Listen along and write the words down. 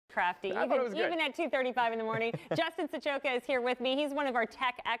crafty, even at 2:35 in the morning. Justin Sachoka is here with me. He's one of our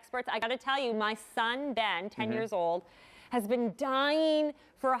tech experts. I got to tell you, my son, Ben, 10 years old, has been dying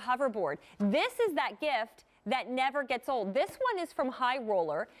for a hoverboard. This is that gift that never gets old. This one is from High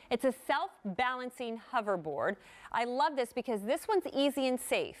Roller. It's a self-balancing hoverboard. I love this because this one's easy and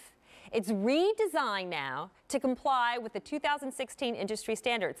safe. It's redesigned now to comply with the 2016 industry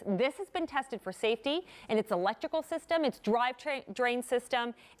standards. This has been tested for safety in its electrical system, its drivetrain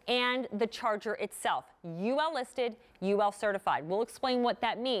system, and the charger itself. UL listed, UL certified. We'll explain what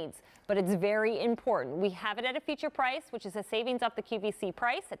that means, but it's very important. We have it at a feature price, which is a savings off the QVC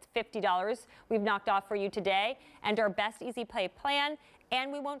price. It's $50 we've knocked off for you today, and our best easy pay plan. And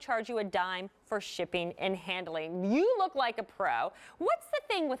we won't charge you a dime for shipping and handling. You look like a pro. What's the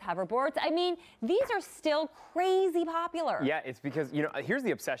thing with hoverboards? I mean, these are still crazy popular. Yeah, it's because, you know, here's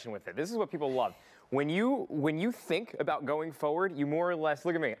the obsession with it. This is what people love. When you think about going forward, you more or less,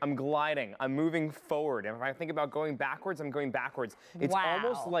 look at me, I'm gliding, I'm moving forward. And if I think about going backwards, I'm going backwards. It's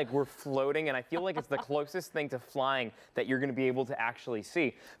almost like we're floating, and I feel like it's the closest thing to flying that you're gonna be able to actually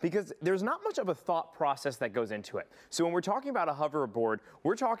see, because there's not much of a thought process that goes into it. So when we're talking about a hoverboard,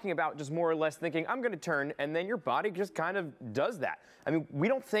 we're talking about just more or less thinking, I'm gonna turn, and then your body just kind of does that. I mean, we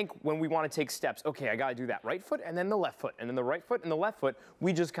don't think when we wanna take steps, okay, I gotta do that right foot, and then the left foot, and then the right foot, and the left foot.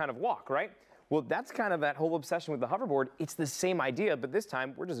 We just kind of walk, right? Well, that's kind of that whole obsession with the hoverboard. It's the same idea, but this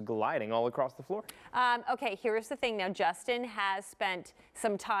time we're just gliding all across the floor. Okay, here's the thing. Now, Justin has spent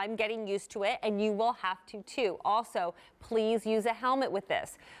some time getting used to it, and you will have to too. Also, please use a helmet with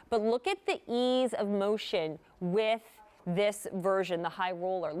this. But look at the ease of motion with this version, the High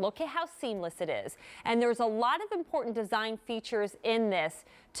Roller. Look at how seamless it is. And there's a lot of important design features in this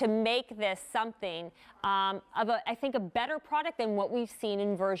to make this something I think, a better product than what we've seen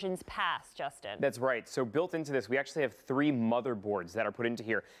in versions past, Justin. That's right. So built into this, we actually have 3 motherboards that are put into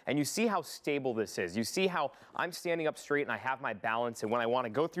here. And you see how stable this is. You see how I'm standing up straight and I have my balance. And when I want to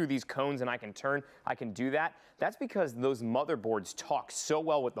go through these cones and I can turn, I can do that. That's because those motherboards talk so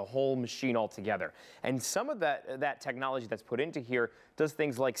well with the whole machine altogether. And some of that technology that's put into here does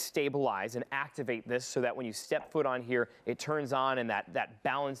things like stabilize and activate this so that when you step foot on here, it turns on and that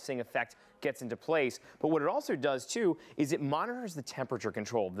balancing effect gets into place. But what it also does too is it monitors the temperature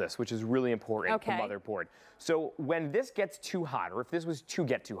control of this, which is really important for motherboard. So when this gets too hot, or if this was to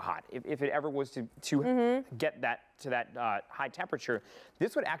get too hot, if it ever was to get to that high temperature,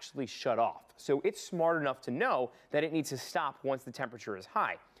 this would actually shut off. So it's smart enough to know that it needs to stop once the temperature is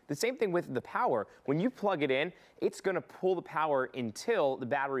high. The same thing with the power. When you plug it in, it's going to pull the power until the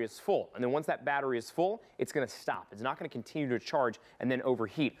battery is full. And then once that battery is full, it's going to stop. It's not going to continue to charge and then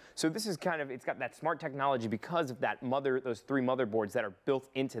overheat. So this is kind of, it's got that smart technology because of those 3 motherboards that are built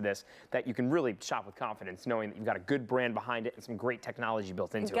into this, that you can really shop with confidence knowing that you've got a good brand behind it and some great technology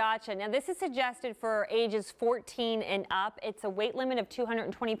built into it. Gotcha. Now this is suggested for ages 14 and up. It's a weight limit of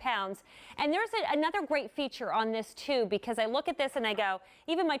 220 pounds. And there's another great feature on this too, because I look at this and I go,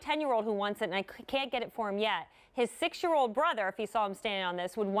 even my 10-year-old who wants it, and I can't get it for him yet, his 6-year-old brother, if he saw him standing on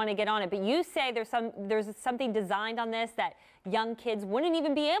this, would want to get on it. But you say there's something designed on this that young kids wouldn't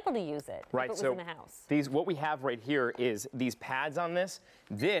even be able to use it if it was in the house. What we have right here is these pads on this.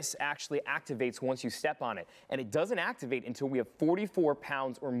 This actually activates once you step on it. And it doesn't activate until we have 44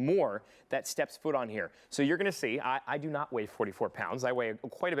 pounds or more that steps foot on here. So you're going to see, I do not weigh 44 pounds. I weigh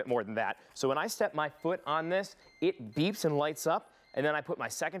quite a bit more than that. So when I step my foot on this, it beeps and lights up. And then I put my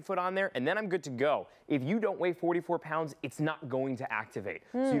second foot on there, and then I'm good to go. If you don't weigh 44 pounds, it's not going to activate.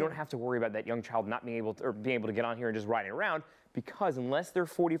 So you don't have to worry about that young child not being able to, or being able to get on here and just riding around, because unless they're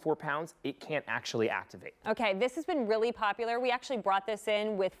 44 pounds, it can't actually activate. Okay, this has been really popular. We actually brought this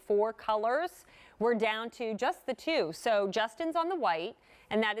in with 4 colors. We're down to just the 2. So Justin's on the white,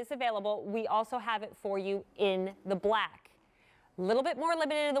 and that is available. We also have it for you in the black. A little bit more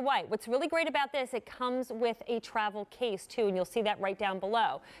limited in the white. What's really great about this, it comes with a travel case too, and you'll see that right down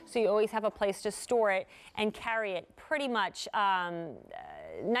below. So you always have a place to store it and carry it pretty much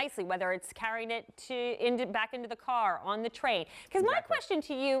nicely, whether it's carrying it back into the car, on the train. Because my question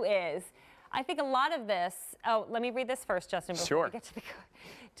to you is, I think a lot of this, let me read this first, Justin, before we get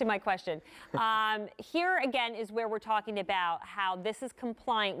to my question. Here again is where we're talking about how this is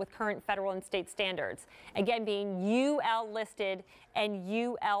compliant with current federal and state standards. Again, being UL listed and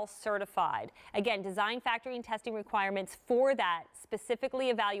UL certified. Again, design, factory, and testing requirements for that specifically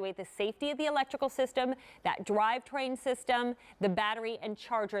evaluate the safety of the electrical system, that drivetrain system, the battery and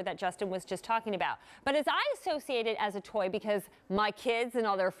charger that Justin was just talking about. But as I associate it as a toy, because my kids and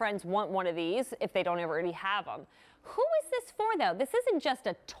all their friends want one of these, these if they don't already have them. Who is this for, though? This isn't just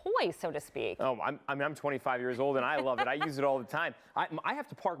a toy, so to speak. Oh, I'm 25 years old, and I love it. I use it all the time. I have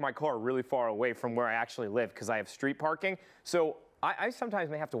to park my car really far away from where I actually live because I have street parking. So I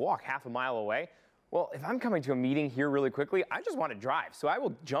sometimes may have to walk half a mile away. Well, if I'm coming to a meeting here really quickly, I just want to drive. So I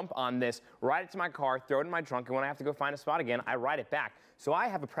will jump on this, ride it to my car, throw it in my trunk, and when I have to go find a spot again, I ride it back. So I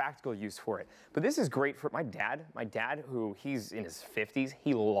have a practical use for it. But this is great for my dad. My dad, who he's in his 50s,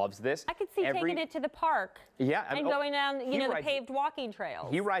 he loves this. I could see taking it to the park. Yeah, and going down, the paved walking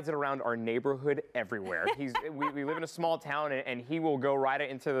trails. He rides it around our neighborhood everywhere. We live in a small town, and he will go ride it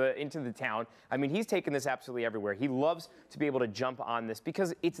into the town. I mean, he's taken this absolutely everywhere. He loves to be able to jump on this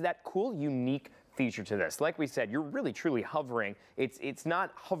because it's that cool, unique feature to this. Like we said, you're really truly hovering. It's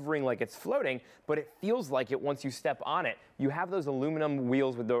not hovering like it's floating, but it feels like it once you step on it. You have those aluminum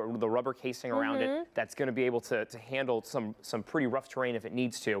wheels with the rubber casing around it that's going to be able to handle some pretty rough terrain if it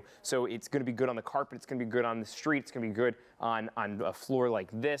needs to. So it's going to be good on the carpet. It's going to be good on the street. It's going to be good on a floor like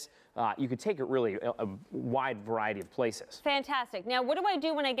this. You could take it really a wide variety of places. Fantastic. Now, what do I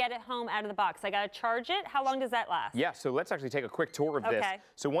do when I get it home out of the box? I got to charge it? How long does that last? Yeah, so let's actually take a quick tour of this.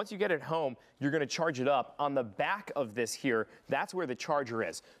 So once you get it home, you're going to charge it up. On the back of this here, that's where the charger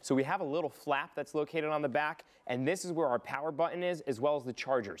is. So we have a little flap that's located on the back, and this is where our power button is, as well as the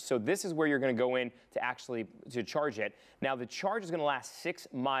charger. So this is where you're going to go in to charge it. Now the charge is going to last 6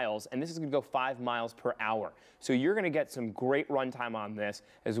 miles, and this is going to go 5 miles per hour. So you're going to get some great runtime on this,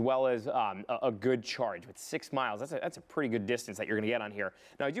 as well as a good charge with 6 miles. That's a pretty good distance that you're going to get on here.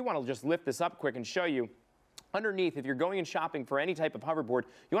 Now I do want to just lift this up quick and show you. Underneath, if you're going and shopping for any type of hoverboard,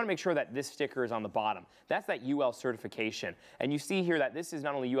 you want to make sure that this sticker is on the bottom. That's that UL certification. And you see here that this is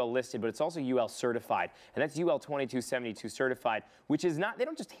not only UL listed, but it's also UL certified. And that's UL 2272 certified, which is not, they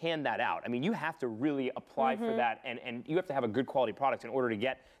don't just hand that out. I mean, you have to really apply for that, and you have to have a good quality product in order to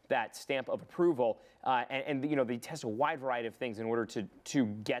get that stamp of approval. And you know, they test a wide variety of things in order to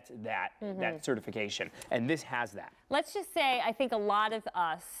get that certification. And this has that. Let's just say, I think a lot of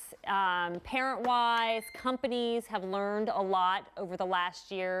us, parent-wise, companies have learned a lot over the last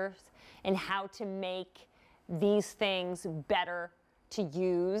years in how to make these things better to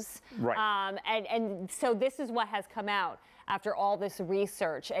use. Right. And so this is what has come out after all this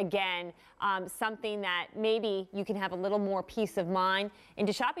research. Again, something that maybe you can have a little more peace of mind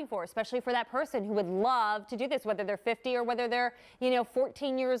into shopping for, especially for that person who would love to do this, whether they're 50 or whether they're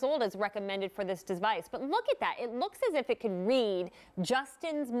 14 years old, as recommended for this device. But look at that. It looks as if it can read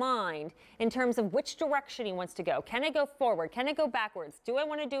Justin's mind in terms of which direction he wants to go. Can I go forward? Can I go backwards? Do I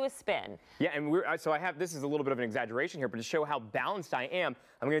want to do a spin? Yeah, and so I have, this is a little bit of an exaggeration here, but to show how balanced I am,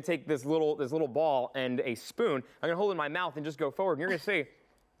 I'm going to take this little ball and a spoon. I'm going to hold it in my mouth and just go forward. And you're going to see,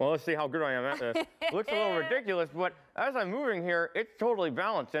 well, let's see how good I am at this. It looks a little ridiculous, but as I'm moving here, it's totally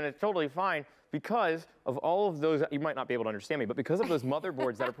balanced and it's totally fine because of all of those, you might not be able to understand me, but because of those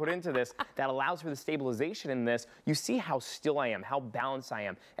motherboards that are put into this that allows for the stabilization in this, you see how still I am, how balanced I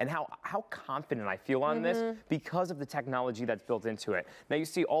am, and how confident I feel on this because of the technology that's built into it. Now you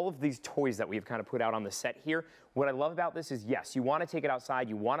see all of these toys that we've kind of put out on the set here. What I love about this is, yes, you want to take it outside,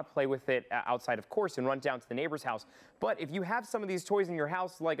 you want to play with it outside, of course, and run down to the neighbor's house. But if you have some of these toys in your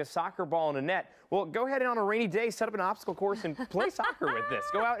house, like a soccer ball and a net, well, go ahead and on a rainy day, set up an obstacle course and play soccer with this.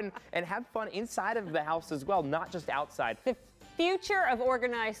 Go out and have fun inside of the house as well, not just outside. The future of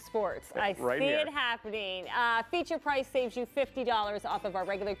organized sports. I right see here. it happening. Feature price saves you $50 off of our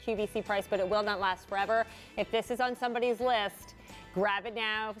regular QVC price, but it will not last forever. If this is on somebody's list, grab it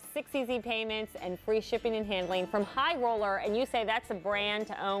now, 6 easy payments and free shipping and handling from High Roller. And you say that's a brand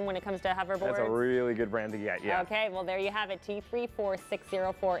to own when it comes to hoverboards? That's a really good brand to get, yeah. Okay, well, there you have it.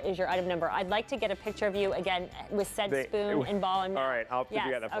 T34604 is your item number. I'd like to get a picture of you again with said spoon and ball. And all right, I'll put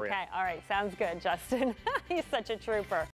together for you. Okay, all right, sounds good, Justin. He's such a trooper.